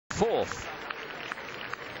4th.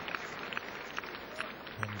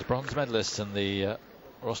 And bronze medalist in the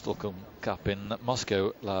Rostocom Cup in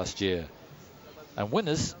Moscow last year. And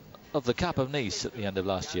winners of the Cup of Nice at the end of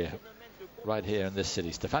last year, right here in this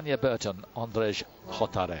city. Stefania Berton, Andrzej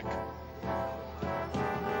Hotarek.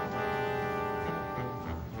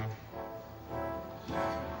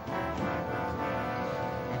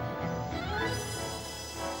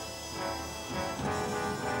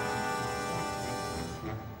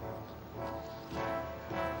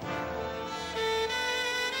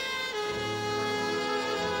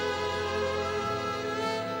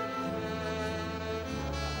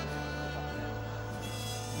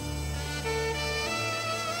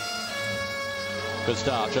 Good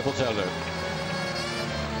start, triple toe loop.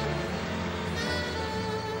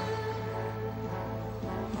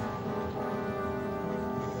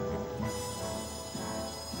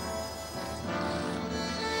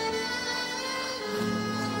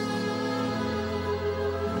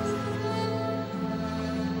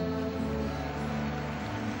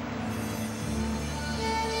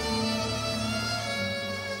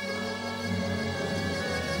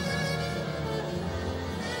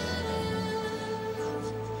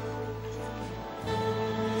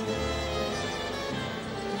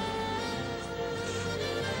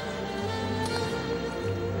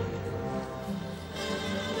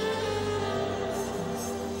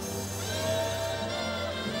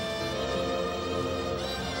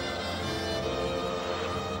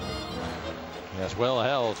 Yes, well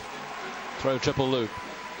held. Throw triple loop.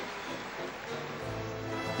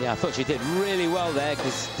 Yeah, I thought she did really well there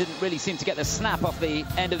because didn't really seem to get the snap off the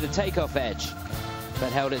end of the takeoff edge,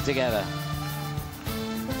 but held it together.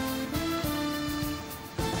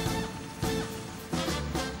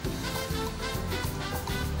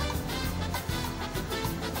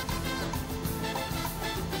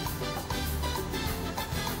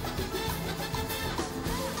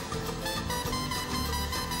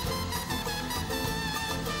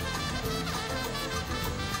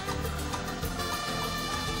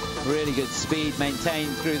 Really good speed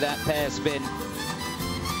maintained through that pair spin.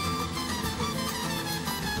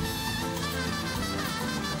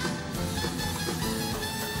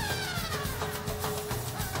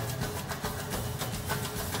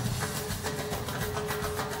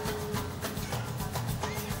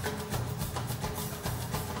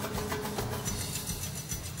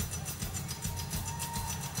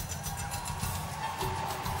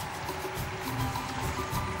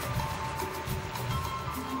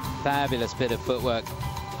 Fabulous bit of footwork.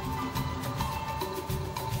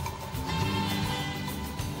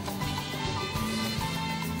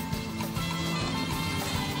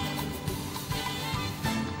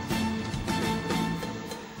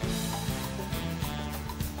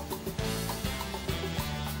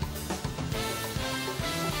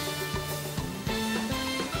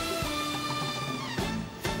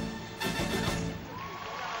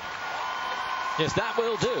 Yes, that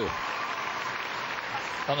will do.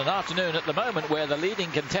 On an afternoon at the moment where the leading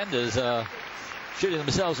contenders are shooting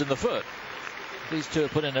themselves in the foot, these two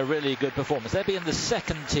have put in a really good performance. They'll be in the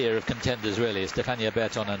second tier of contenders, really, Stefania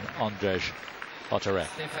Berton and Andrzej Hotarek.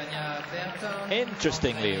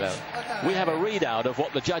 Interestingly, though, we have a readout of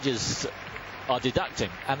what the judges are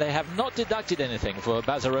deducting, and they have not deducted anything for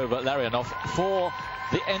Bazarova-Larionov for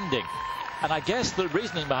the ending. And I guess the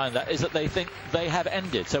reasoning behind that is that they think they have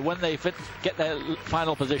ended. So when they get their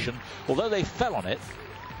final position, although they fell on it,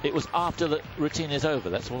 it was after the routine is over.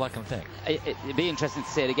 That's all I can think. It'd be interesting to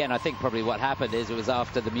see it again. I think probably what happened is it was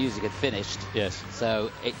after the music had finished. Yes. So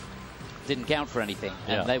it didn't count for anything.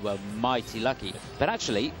 And they were mighty lucky. But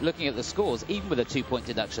actually, looking at the scores, even with a 2-point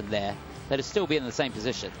deduction there, they'd still be in the same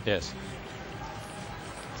position. Yes.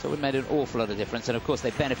 So it would have made an awful lot of difference. And of course, they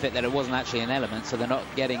benefit that it wasn't actually an element, so they're not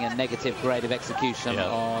getting a negative grade of execution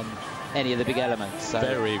on any of the big elements. So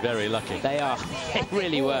very, very lucky. They are. They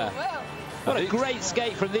really were. What a great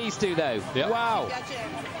skate from these two, though. Yep. Wow.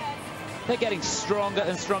 They're getting stronger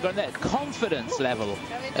and stronger, and their confidence level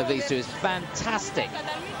of these two is fantastic.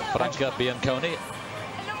 Franca Bianconi.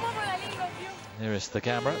 Here is the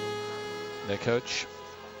camera. Their coach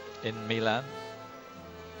in Milan.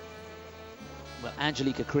 Well,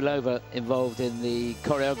 Angelika Krylova involved in the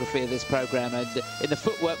choreography of this program, and in the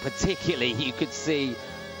footwork particularly, you could see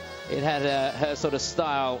it had her sort of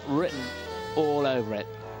style written all over it.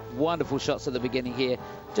 Wonderful shots at the beginning here.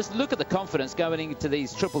 Just look at the confidence going into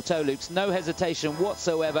these triple toe loops. No hesitation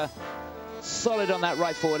whatsoever. Solid on that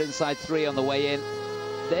right forward inside 3 on the way in.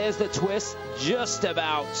 There's the twist, just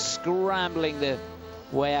about scrambling the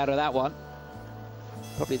way out of that one.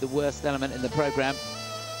 Probably the worst element in the program.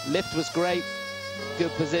 Lift was great.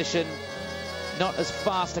 Good position. Not as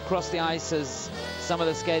fast across the ice as some of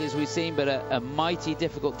the skaters we've seen, but a mighty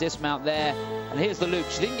difficult dismount there. And here's the loop.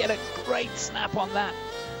 She didn't get a great snap on that.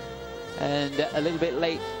 And a little bit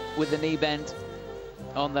late with the knee bend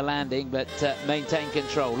on the landing, but maintained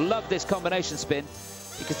control. Love this combination spin.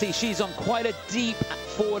 You can see she's on quite a deep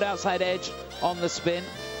forward outside edge on the spin.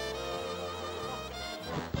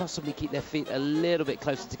 Could possibly keep their feet a little bit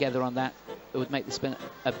closer together on that. It would make the spin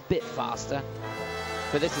a bit faster.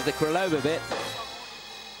 But this is the Krylova bit.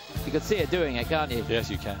 You can see her doing it, can't you? Yes,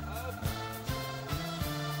 you can.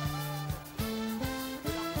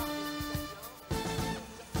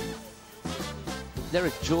 They're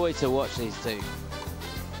a joy to watch, these two.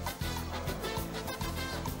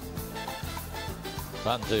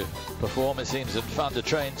 Fun to perform, it seems, and fun to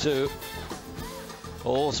train too.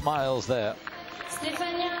 All smiles there.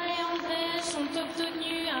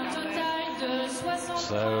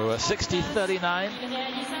 So 60-39.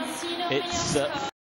 It's